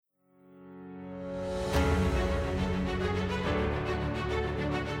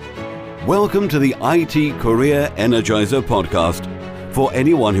Welcome to the IT Career Energizer podcast. For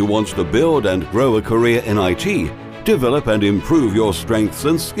anyone who wants to build and grow a career in IT, develop and improve your strengths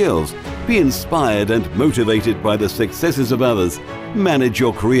and skills, be inspired and motivated by the successes of others, manage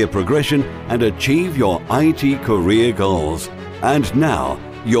your career progression, and achieve your IT career goals. And now,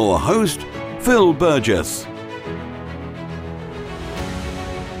 your host, Phil Burgess.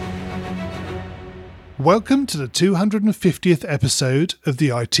 Welcome to the 250th episode of the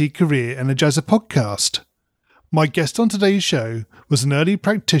IT Career Energizer podcast. My guest on today's show was an early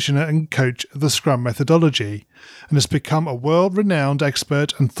practitioner and coach of the Scrum methodology and has become a world-renowned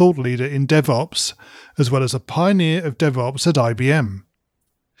expert and thought leader in DevOps, as well as a pioneer of DevOps at IBM.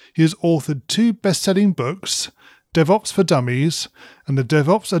 He has authored 2 best-selling books, DevOps for Dummies and the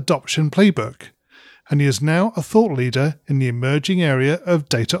DevOps Adoption Playbook, and he is now a thought leader in the emerging area of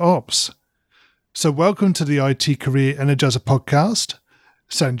data ops. So welcome to the IT Career Energizer podcast,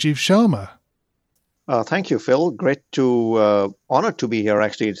 Sanjeev Sharma. Thank you, Phil. Great to, honored to be here,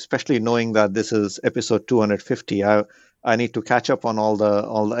 actually, especially knowing that this is episode 250. I need to catch up on all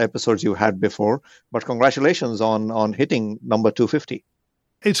the episodes you had before, but congratulations on hitting number 250.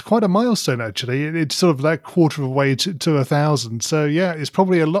 It's quite a milestone, actually. It's sort of that quarter of a way to 1,000. So yeah, it's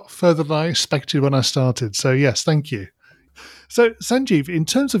probably a lot further than I expected when I started. So yes, thank you. So, Sanjeev, in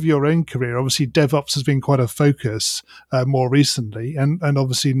terms of your own career, obviously DevOps has been quite a focus more recently and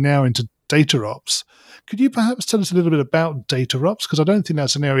obviously now into data ops. Could you perhaps tell us a little bit about data ops? Because I don't think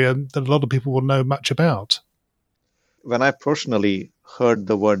that's an area that a lot of people will know much about. When I personally heard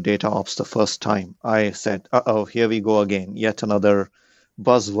the word data ops the first time, I said, uh-oh, here we go again, yet another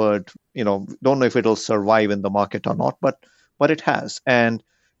buzzword. Don't know if it'll survive in the market or not, but it has. And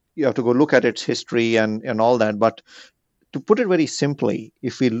you have to go look at its history and all that. But to put it very simply,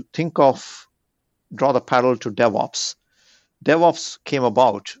 if we draw the parallel to DevOps, DevOps came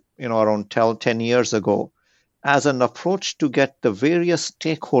about, around 10 years ago as an approach to get the various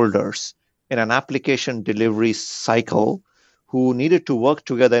stakeholders in an application delivery cycle who needed to work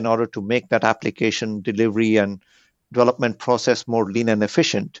together in order to make that application delivery and development process more lean and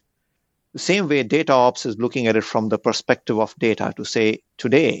efficient. The same way data ops is looking at it from the perspective of data to say,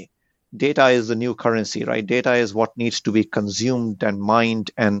 today, data is the new currency, right? Data is what needs to be consumed and mined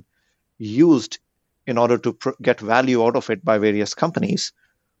and used in order to get value out of it by various companies.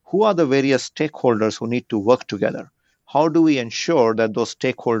 Who are the various stakeholders who need to work together? How do we ensure that those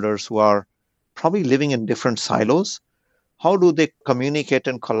stakeholders who are probably living in different silos, how do they communicate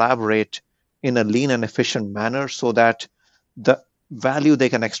and collaborate in a lean and efficient manner so that the value they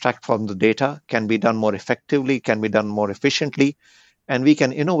can extract from the data can be done more effectively, can be done more efficiently, and we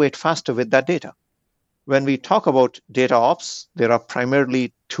can innovate faster with that data? When we talk about data ops, there are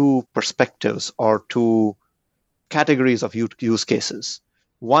primarily 2 perspectives or 2 categories of use cases.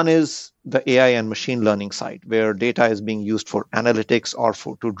 One is the AI and machine learning side, where data is being used for analytics or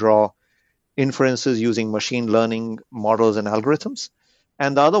to draw inferences using machine learning models and algorithms.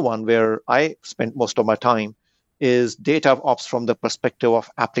 And the other one, where I spent most of my time, is data ops from the perspective of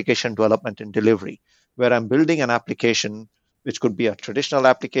application development and delivery, where I'm building an application which could be a traditional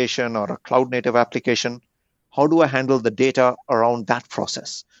application or a cloud-native application. How do I handle the data around that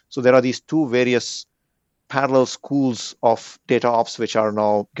process? So there are these 2 various parallel schools of data ops which are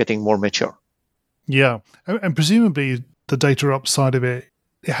now getting more mature. Yeah, and presumably the data ops side of it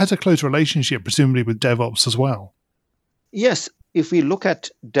has a close relationship, presumably with DevOps as well. Yes, if we look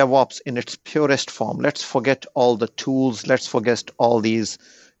at DevOps in its purest form, let's forget all the tools, let's forget all these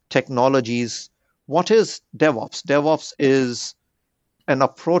technologies. What is DevOps? DevOps is an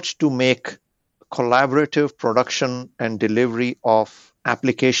approach to make collaborative production and delivery of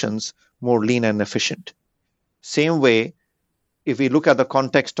applications more lean and efficient. Same way, if we look at the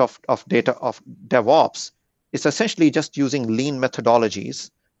context of DevOps, it's essentially just using lean methodologies,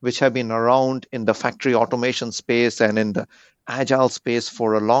 which have been around in the factory automation space and in the agile space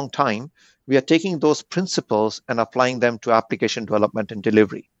for a long time. We are taking those principles and applying them to application development and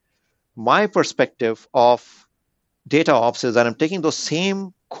delivery. My perspective of data ops is that I'm taking those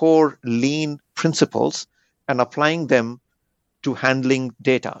same core lean principles and applying them to handling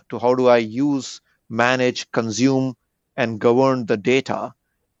data, to how do I use, manage, consume, and govern the data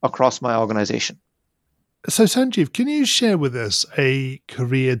across my organization. So Sanjeev, can you share with us a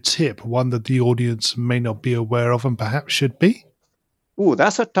career tip, one that the audience may not be aware of and perhaps should be? Ooh,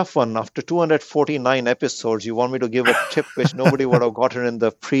 that's a tough one. After 249 episodes, you want me to give a tip which nobody would have gotten in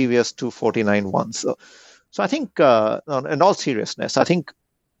the previous 249 ones. So I think, in all seriousness, I think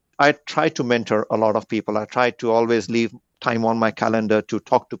I try to mentor a lot of people. I try to always leave time on my calendar to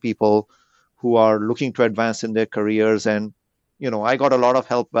talk to people who are looking to advance in their careers and I got a lot of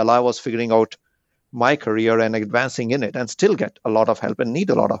help while I was figuring out my career and advancing in it, and still get a lot of help and need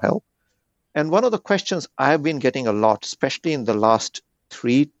a lot of help. And one of the questions I've been getting a lot, especially in the last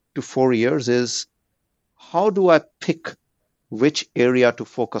 3 to 4 years, is how do I pick which area to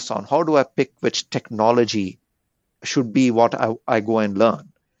focus on? How do I pick which technology should be what I go and learn?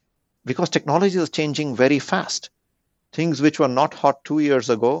 Because technology is changing very fast. Things which were not hot 2 years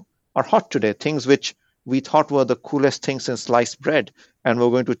ago are hot today. Things which we thought were the coolest things in sliced bread and were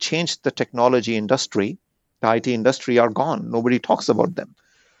going to change the technology industry, the IT industry, are gone. Nobody talks about them.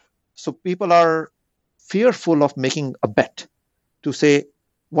 So people are fearful of making a bet to say,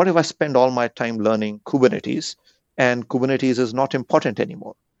 what if I spend all my time learning Kubernetes and Kubernetes is not important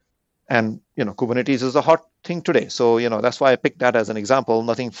anymore? And, Kubernetes is a hot thing today. So, that's why I picked that as an example,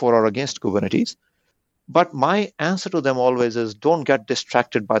 nothing for or against Kubernetes. But my answer to them always is, don't get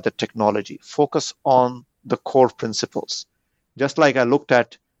distracted by the technology. Focus on the core principles. Just like I looked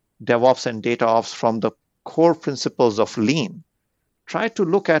at DevOps and DataOps from the core principles of Lean, try to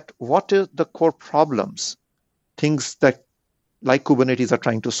look at what is the core problems, things that like Kubernetes are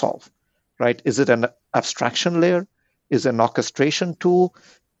trying to solve, right? Is it an abstraction layer? Is it an orchestration tool?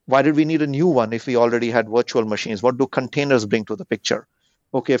 Why did we need a new one if we already had virtual machines? What do containers bring to the picture?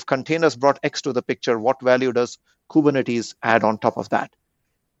 Okay, if containers brought X to the picture, what value does Kubernetes add on top of that?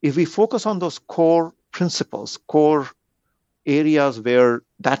 If we focus on those core principles, core areas where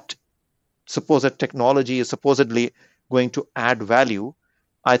that supposed technology is supposedly going to add value,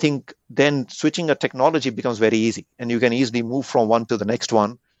 I think then switching a technology becomes very easy, and you can easily move from one to the next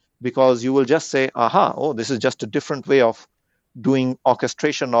one, because you will just say, this is just a different way of doing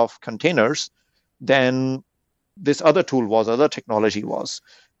orchestration of containers than this other tool was, other technology was.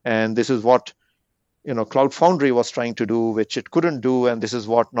 And this is what, Cloud Foundry was trying to do, which it couldn't do. And this is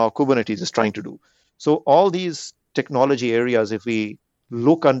what now Kubernetes is trying to do. So all these technology areas, if we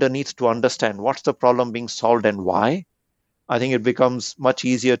look underneath to understand what's the problem being solved and why, I think it becomes much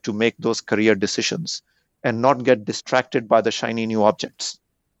easier to make those career decisions and not get distracted by the shiny new objects.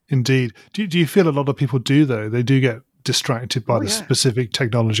 Indeed. Do you feel a lot of people do, though? They do get distracted by specific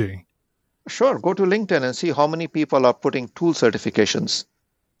technology? Sure. Go to LinkedIn and see how many people are putting tool certifications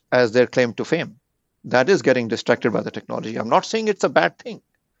as their claim to fame. That is getting distracted by the technology. I'm not saying it's a bad thing,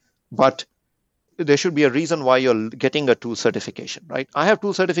 but there should be a reason why you're getting a tool certification, right? I have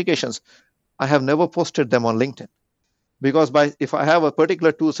tool certifications. I have never posted them on LinkedIn, because if I have a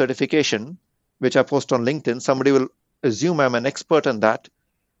particular tool certification, which I post on LinkedIn, somebody will assume I'm an expert in that,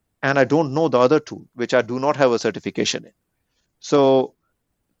 and I don't know the other tool, which I do not have a certification in. So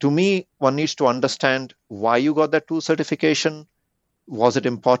to me, one needs to understand why you got that tool certification. Was it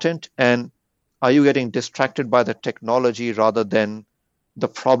important? And are you getting distracted by the technology rather than the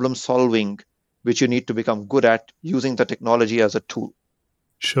problem solving, which you need to become good at using the technology as a tool?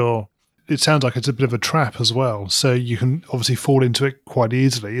 Sure. It sounds like it's a bit of a trap as well. So you can obviously fall into it quite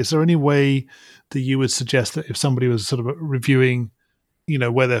easily. Is there any way that you would suggest that if somebody was sort of reviewing,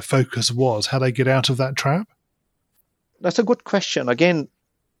 where their focus was, how they get out of that trap? That's a good question. Again,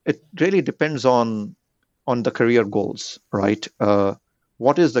 it really depends on the career goals, right?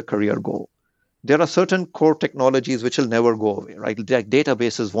 What is the career goal? There are certain core technologies which will never go away, right? Like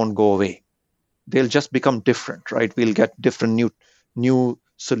databases won't go away. They'll just become different, right? We'll get different new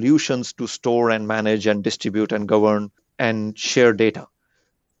solutions to store and manage and distribute and govern and share data.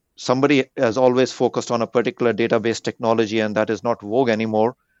 Somebody has always focused on a particular database technology, and that is not vogue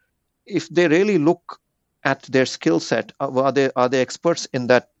anymore. If they really look at their skill set, are they experts in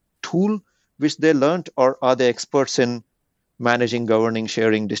that tool which they learned, or are they experts in managing, governing,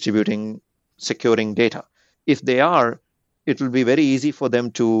 sharing, distributing, securing data? If they are, it will be very easy for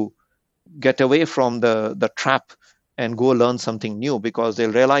them to get away from the trap and go learn something new, because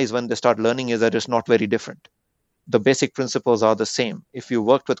they'll realize when they start learning is that it's not very different. The basic principles are the same. If you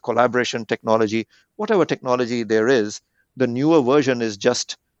worked with collaboration technology, whatever technology there is, the newer version is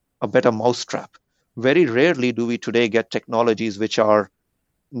just a better mousetrap. Very rarely do we today get technologies which are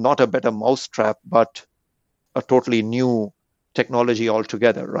not a better mousetrap, but a totally new technology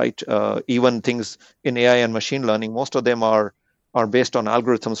altogether, right? Even things in AI and machine learning, most of them are based on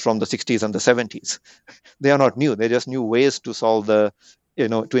algorithms from the 60s and the 70s. They are not new. They're just new ways to solve to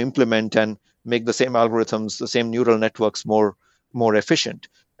implement and make the same algorithms, the same neural networks more efficient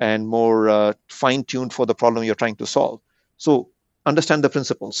and more fine-tuned for the problem you're trying to solve. So understand the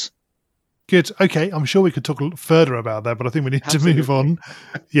principles. Good. Okay. I'm sure we could talk a little further about that, but I think we need to move on.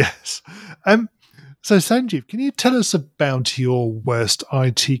 Yes. So Sanjeev, can you tell us about your worst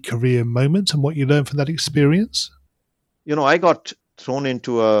IT career moment and what you learned from that experience? I got thrown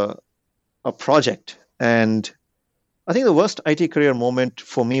into a project, and I think the worst IT career moment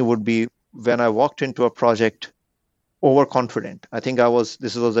for me would be when I walked into a project overconfident. I think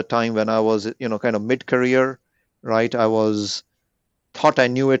this was a time when I was, kind of mid-career, right? Thought I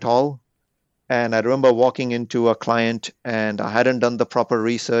knew it all. And I remember walking into a client and I hadn't done the proper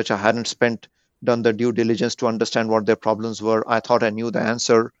research. I hadn't done the due diligence to understand what their problems were. I thought I knew the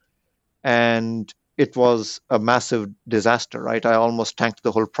answer. And it was a massive disaster, right? I almost tanked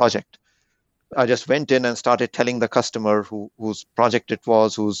the whole project. I just went in and started telling the customer whose project it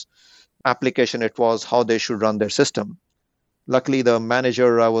was, whose application it was, how they should run their system. Luckily, the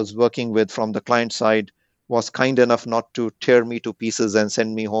manager I was working with from the client side was kind enough not to tear me to pieces and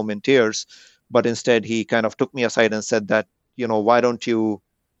send me home in tears, but instead he kind of took me aside and said that, why don't you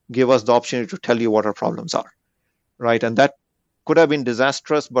give us the opportunity to tell you what our problems are, right? And that could have been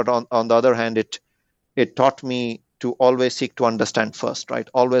disastrous, but on the other hand, it taught me to always seek to understand first, right?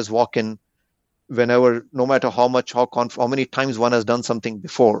 Always walk in whenever, no matter how many times one has done something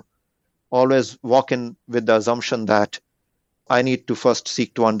before, always walk in with the assumption that I need to first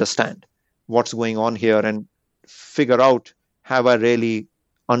seek to understand what's going on here and figure out, have I really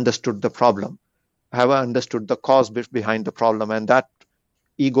understood the problem? Have I understood the cause behind the problem? And that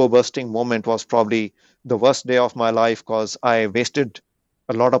ego bursting moment was probably the worst day of my life because I wasted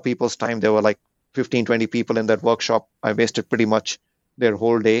a lot of people's time. There were like 15, 20 people in that workshop. I wasted pretty much their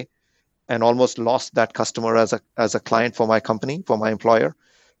whole day and almost lost that customer as a client for my company, for my employer.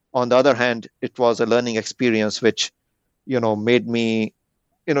 On the other hand, it was a learning experience which, made me,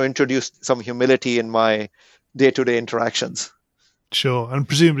 introduce some humility in my day-to-day interactions. Sure. And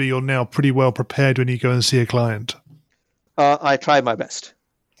presumably you're now pretty well prepared when you go and see a client. I try my best.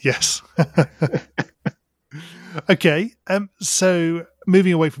 Yes. Okay. So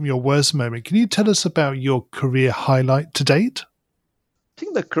moving away from your worst moment, can you tell us about your career highlight to date? I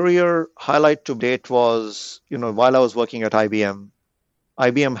think the career highlight to date was, while I was working at IBM,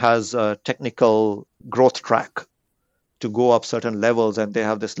 IBM has a technical growth track to go up certain levels, and they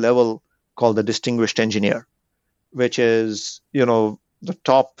have this level called the distinguished engineer, which is, the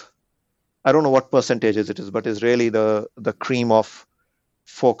top, I don't know what percentages it is, but is really the cream of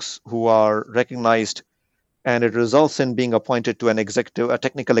folks who are recognized, and it results in being appointed to a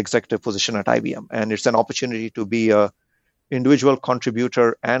technical executive position at IBM. And it's an opportunity to be a individual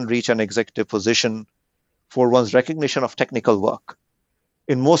contributor and reach an executive position for one's recognition of technical work.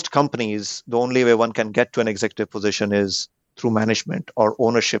 In most companies, the only way one can get to an executive position is through management or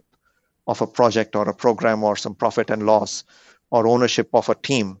ownership of a project or a program or some profit and loss or ownership of a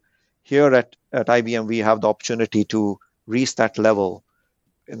team. Here at IBM, we have the opportunity to reach that level.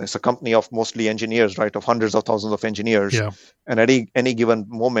 And it's a company of mostly engineers, right, of hundreds of thousands of engineers. Yeah. And at any given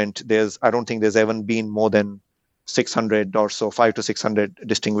moment, I don't think there's ever been more than 600 or so, 500 to 600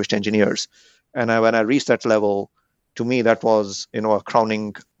 distinguished engineers. And when I reached that level, to me, that was, a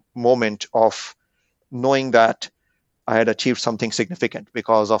crowning moment of knowing that I had achieved something significant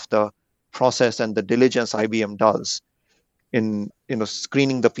because of the process and the diligence IBM does in,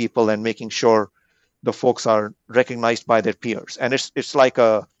 screening the people and making sure the folks are recognized by their peers. And it's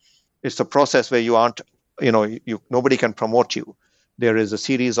a process where you aren't, nobody can promote you. There is a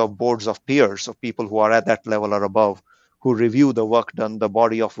series of boards of peers, of people who are at that level or above, who review the work done, the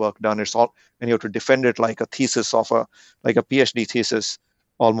body of work done. It's all, and you have to defend it like a thesis like a PhD thesis,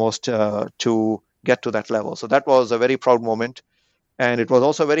 almost to get to that level. So that was a very proud moment, and it was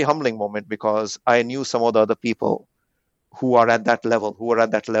also a very humbling moment because I knew some of the other people who are at that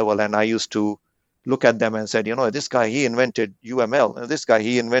level, and I used to look at them and said, this guy, he invented UML, and this guy,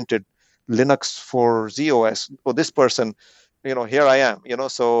 he invented Linux for ZOS. Or this person, here I am.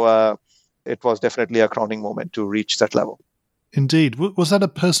 So it was definitely a crowning moment to reach that level. Indeed. Was that a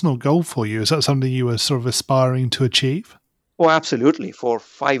personal goal for you? Is that something you were sort of aspiring to achieve? Oh, absolutely. For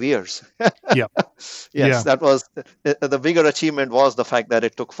 5 years. Yeah. Yes, yeah. That was the bigger achievement was the fact that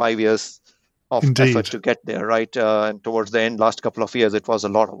it took 5 years of Indeed. effort to get there, right? And towards the end, last couple of years, it was a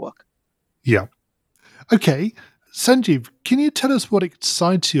lot of work. Yeah. Okay. Sanjeev, can you tell us what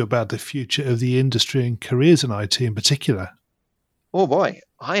excites you about the future of the industry and careers in IT in particular? Oh boy,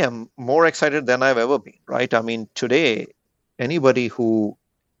 I am more excited than I've ever been, right? I mean, today, anybody who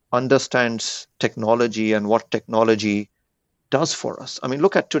understands technology and what technology does for us. I mean,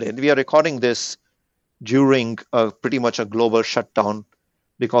 look at today. We are recording this during pretty much a global shutdown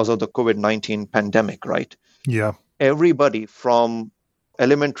because of the COVID-19 pandemic, right? Yeah. Everybody from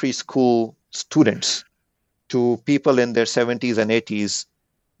elementary school students to people in their 70s and 80s,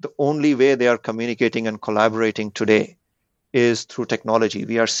 the only way they are communicating and collaborating today is through technology.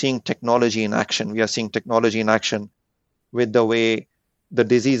 We are seeing technology in action. We are seeing technology in action with the way the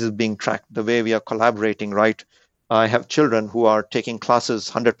disease is being tracked, the way we are collaborating, right? I have children who are taking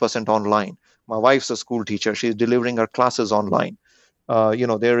classes 100% online. My wife's a school teacher. She's delivering her classes online.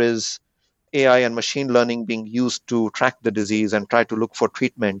 There is AI and machine learning being used to track the disease and try to look for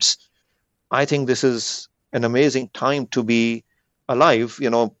treatments. I think this is an amazing time to be alive.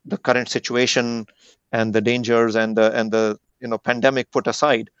 The current situation and the dangers and the pandemic put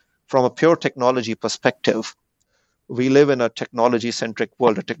aside, from a pure technology perspective, we live in a technology-centric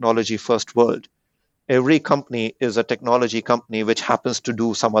world, a technology-first world. Every company is a technology company which happens to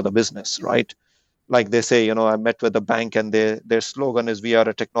do some other business, right? Like they say, I met with a bank and their slogan is, we are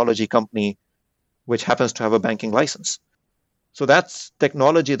a technology company which happens to have a banking license. So that's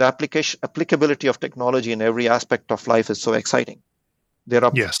technology. The applicability of technology in every aspect of life is so exciting. There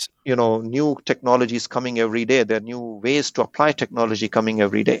are, Yes. New technologies coming every day. There are new ways to apply technology coming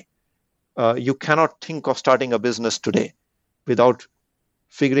every day. You cannot think of starting a business today without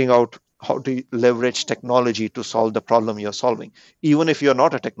figuring out how to leverage technology to solve the problem you're solving, even if you're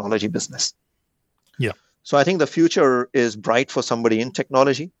not a technology business. Yeah. So I think the future is bright for somebody in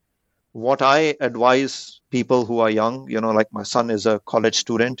technology. What I advise people who are young, like my son is a college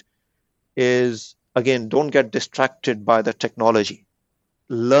student, is, again, don't get distracted by the technology.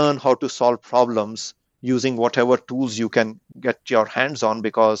 Learn how to solve problems using whatever tools you can get your hands on,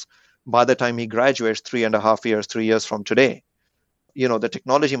 because by the time he graduates 3 years from today, the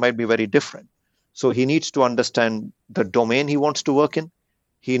technology might be very different. So he needs to understand the domain he wants to work in.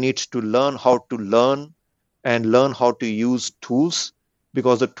 He needs to learn how to learn and learn how to use tools,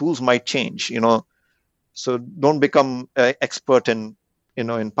 because the tools might change, So don't become an expert in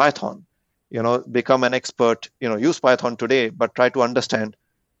Python, become an expert, use Python today, but try to understand,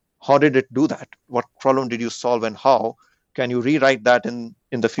 how did it do that? What problem did you solve, and how can you rewrite that in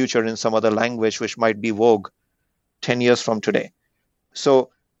the future in some other language which might be vogue 10 years from today? So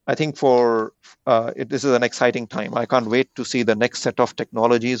I think this is an exciting time. I can't wait to see the next set of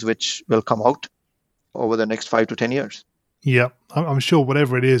technologies which will come out over the next 5 to 10 years. Yeah, I'm sure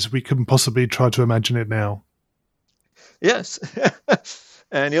whatever it is, we couldn't possibly try to imagine it now. Yes.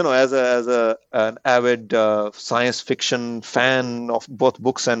 And, as an avid science fiction fan of both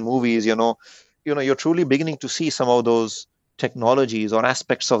books and movies, you're truly beginning to see some of those technologies or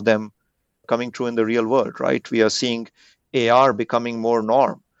aspects of them coming true in the real world, right? We are seeing AR becoming more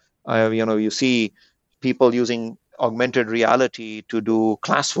norm. You see people using augmented reality to do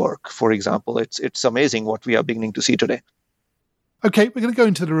classwork, for example. It's amazing what we are beginning to see today. Okay, we're going to go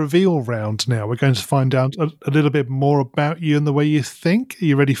into the reveal round now. We're going to find out a little bit more about you and the way you think. Are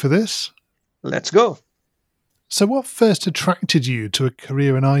you ready for this? Let's go. So what first attracted you to a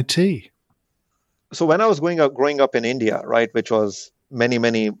career in IT? So when I was growing up in India, right, which was many,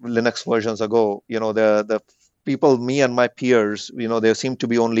 many Linux versions ago, the people, me and my peers, there seemed to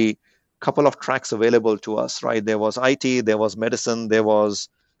be only a couple of tracks available to us, right? There was IT, there was medicine, there was,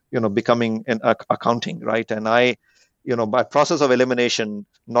 becoming an accounting, right? And I, by process of elimination,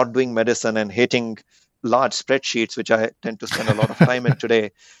 not doing medicine and hating large spreadsheets, which I tend to spend a lot of time in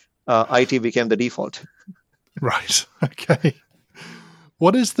today, IT became the default. Right. Okay.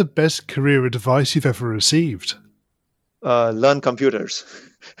 What is the best career advice you've ever received? Learn computers.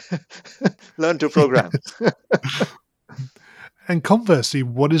 Learn to program. And conversely,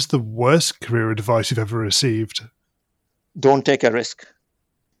 what is the worst career advice you've ever received? Don't take a risk.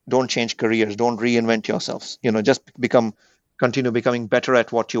 Don't change careers. Don't reinvent yourselves. Just continue becoming better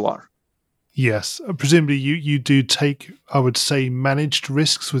at what you are. Yes. Presumably you do take, I would say, managed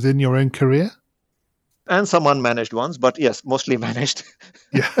risks within your own career? And some unmanaged ones, but yes, mostly managed.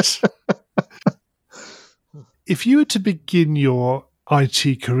 Yes. If you were to begin your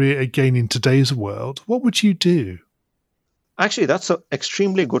IT career again in today's world, what would you do? Actually, that's an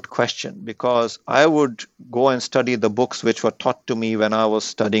extremely good question, because I would go and study the books which were taught to me when I was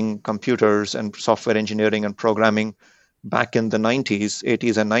studying computers and software engineering and programming back in the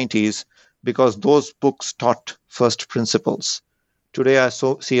 80s and 90s, because those books taught first principles. Today, I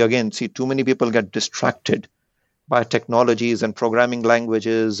see too many people get distracted by technologies and programming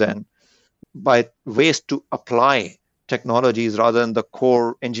languages and by ways to apply technologies rather than the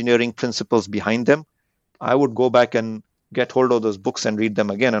core engineering principles behind them. I would go back and get hold of those books and read them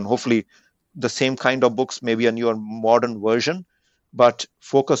again. And hopefully the same kind of books, maybe a newer modern version, but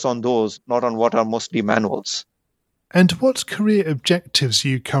focus on those, not on what are mostly manuals. And what career objectives are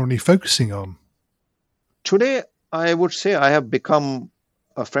you currently focusing on? Today, I would say I have become,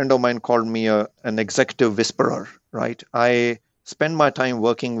 a friend of mine called me an executive whisperer, right? I spend my time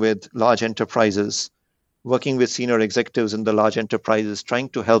working with large enterprises, working with senior executives in the large enterprises, trying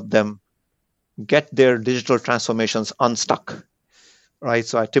to help them get their digital transformations unstuck. right?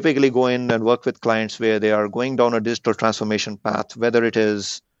 So I typically go in and work with clients where they are going down a digital transformation path, whether it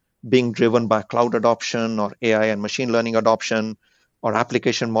is being driven by cloud adoption or AI and machine learning adoption or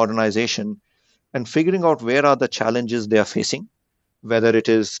application modernization, and figuring out where are the challenges they are facing, whether it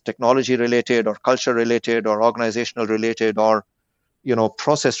is technology related or culture related or organizational related or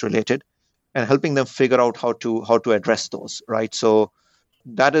process related, and helping them figure out how to address those, right? So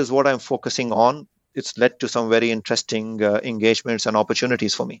that is what I'm focusing on. It's led to some very interesting engagements and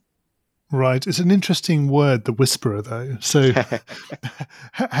opportunities for me. Right. It's an interesting word, the whisperer, though. So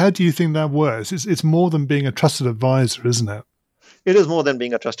how do you think that works? It's more than being a trusted advisor, isn't it? It is more than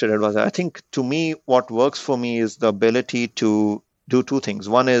being a trusted advisor. I think to me, what works for me is the ability to do two things.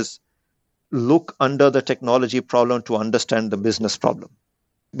 One is look under the technology problem to understand the business problem.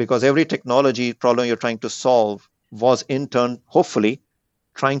 Because every technology problem you're trying to solve was in turn, hopefully,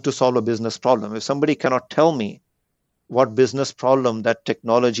 trying to solve a business problem. If somebody cannot tell me what business problem that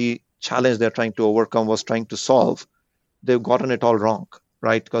technology challenge they're trying to overcome was trying to solve, they've gotten it all wrong,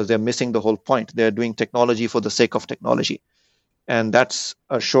 right? Because they're missing the whole point. They're doing technology for the sake of technology. And that's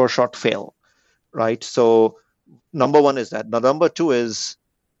a sure shot fail, right? So number one is that. Now, number two is,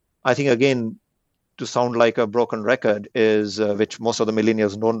 I think, again, to sound like a broken record is, which most of the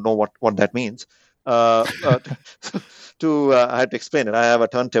millennials don't know what that means. I had to explain it. I have a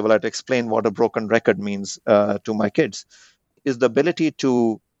turntable. I had to explain what a broken record means to my kids. Is the ability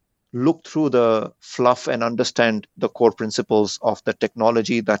to look through the fluff and understand the core principles of the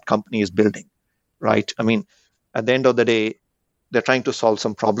technology that company is building, right? I mean, at the end of the day, they're trying to solve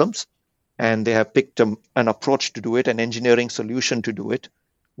some problems and they have picked an approach to do it, an engineering solution to do it.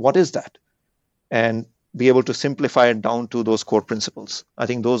 What is that? And be able to simplify it down to those core principles. I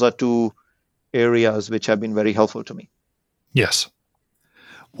think those are two areas which have been very helpful to me. Yes.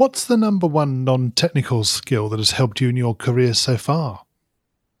 What's the number one non-technical skill that has helped you in your career so far?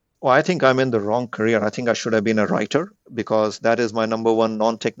 Well, I think I'm in the wrong career. I think I should have been a writer because that is my number one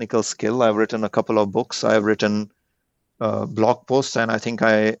non-technical skill. I've written a couple of books. I've written blog posts, and I think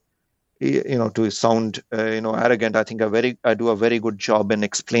to sound arrogant, I think I do a very good job in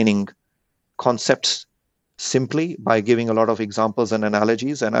explaining concepts simply by giving a lot of examples and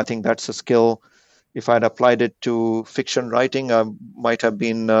analogies. And I think that's a skill. If I'd applied it to fiction writing, I might have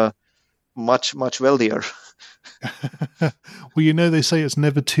been much, much wealthier. Well, they say it's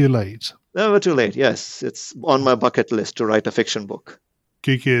never too late. Never too late, yes. It's on my bucket list to write a fiction book.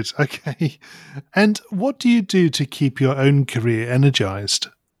 Good. Okay. And what do you do to keep your own career energized?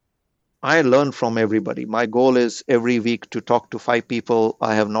 I learn from everybody. My goal is every week to talk to 5 people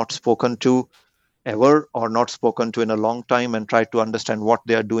I have not spoken to ever or not spoken to in a long time and try to understand what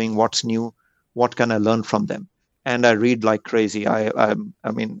they are doing, what's new, what can I learn from them. And I read like crazy. I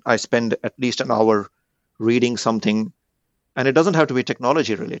spend at least an hour reading something, and it doesn't have to be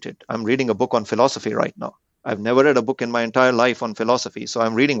technology related. I'm reading a book on philosophy right now. I've never read a book in my entire life on philosophy, so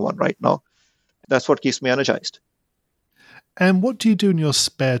I'm reading one right now. That's what keeps me energized. And what do you do in your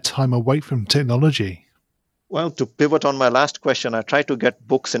spare time away from technology? Well, to pivot on my last question, I try to get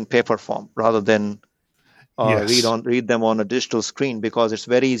books in paper form rather than read them on a digital screen, because it's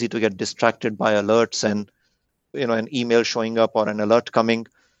very easy to get distracted by alerts and an email showing up or an alert coming.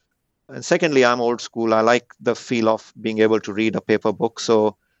 And secondly, I'm old school. I like the feel of being able to read a paper book,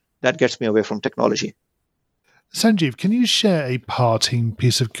 so that gets me away from technology. Sanjeev, can you share a parting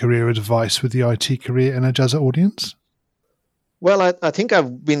piece of career advice with the IT Career Energizer audience? Well, I think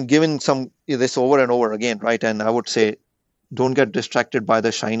I've been given this over and over again, right? And I would say, don't get distracted by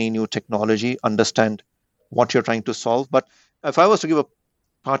the shiny new technology. Understand what you're trying to solve. But if I was to give a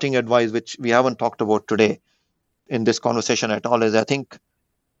parting advice, which we haven't talked about today in this conversation at all,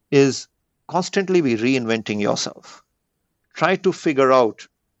 is constantly be reinventing yourself. Try to figure out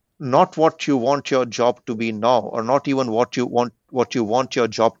not what you want your job to be now, or not even what you want your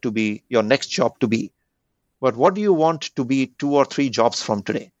job to be, your next job to be, but what do you want to be 2 or 3 jobs from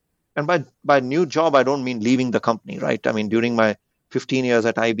today? And by new job, I don't mean leaving the company, right? I mean, during my 15 years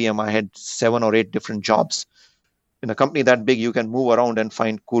at IBM, I had 7 or 8 different jobs. In a company that big, you can move around and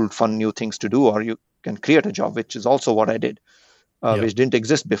find cool, fun, new things to do, or you can create a job, which is also what I did, which didn't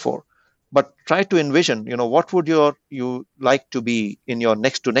exist before. But try to envision, what would you like to be in your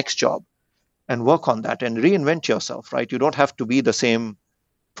next to next job, and work on that and reinvent yourself, right? You don't have to be the same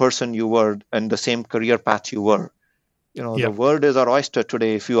person you were and the same career path you were. The world is our oyster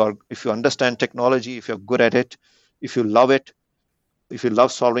today. If you understand technology, if you're good at it, if you love it, if you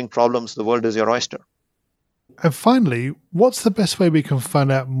love solving problems, the world is your oyster. And finally, what's the best way we can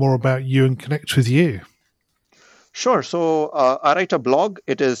find out more about you and connect with you? Sure. So I write a blog.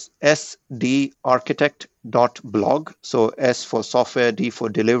 It is sdarchitect.com. sdarchitect.blog. So S for software, D for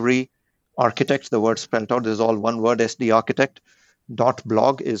delivery, architect, the word spelled out. This is all one word,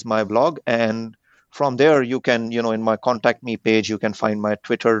 sdarchitect.blog is my blog. And from there, you can, in my contact me page, you can find my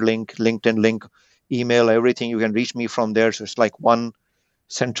Twitter link, LinkedIn link, email, everything. You can reach me from there. So it's like one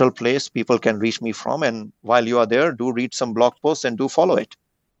central place people can reach me from. And while you are there, do read some blog posts and do follow it.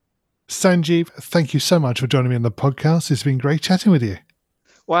 Sanjeev, thank you so much for joining me on the podcast. It's been great chatting with you.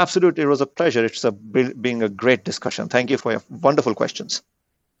 Well, absolutely. It was a pleasure. It's been a great discussion. Thank you for your wonderful questions.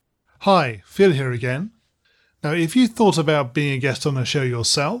 Hi, Phil here again. Now, if you thought about being a guest on the show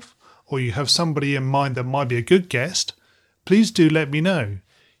yourself, or you have somebody in mind that might be a good guest, please do let me know.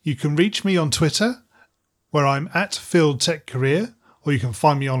 You can reach me on Twitter, where I'm at PhilTechCareer, or you can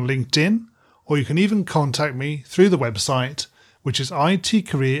find me on LinkedIn, or you can even contact me through the website, which is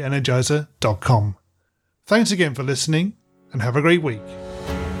itcareerenergizer.com. Thanks again for listening, and have a great week.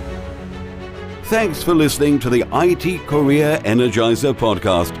 Thanks for listening to the IT Career Energizer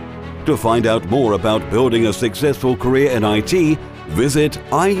podcast. To find out more about building a successful career in IT, visit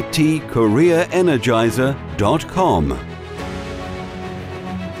itcareerenergizer.com.